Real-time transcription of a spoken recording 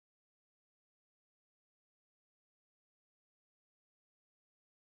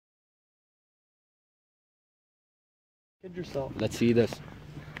Kid yourself. Let's see this.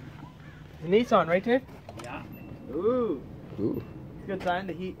 Nissan, right, Dave? Yeah. Ooh. Ooh. It's a good sign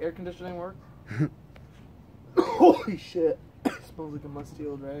the heat air conditioning works. Holy shit. Smells like a musty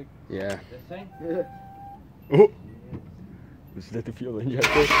old rag. Yeah. This thing? Yeah. Oh. Is that the fuel injector?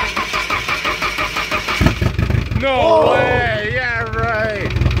 No way! Yeah,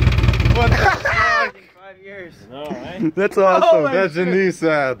 right! What the fuck? 5 years. No, right? That's awesome. my That's a shit.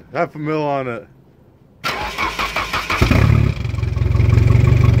 Nissan. $500,000 on it.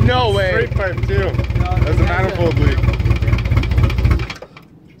 No way! Straight pipe too. That's a manifold leak.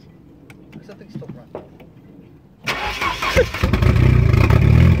 Does that thing still run?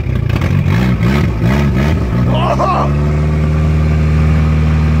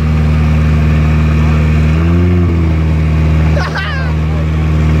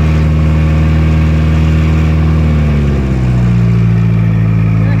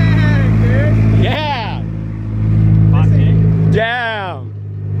 Yeah! Damn!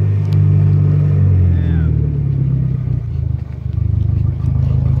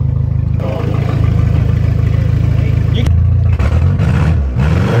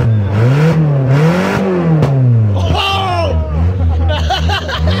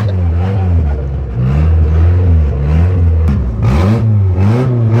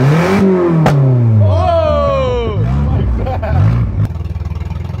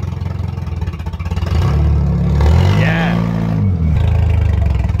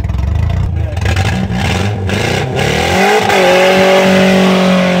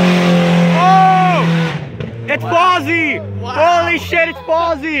 It's Posi! Wow. Holy shit, it's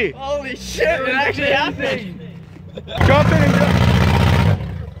Posi! Holy shit, it actually happened! Jump in and jump!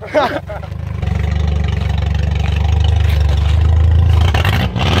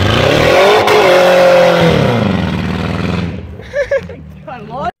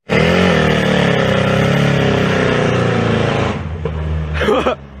 God,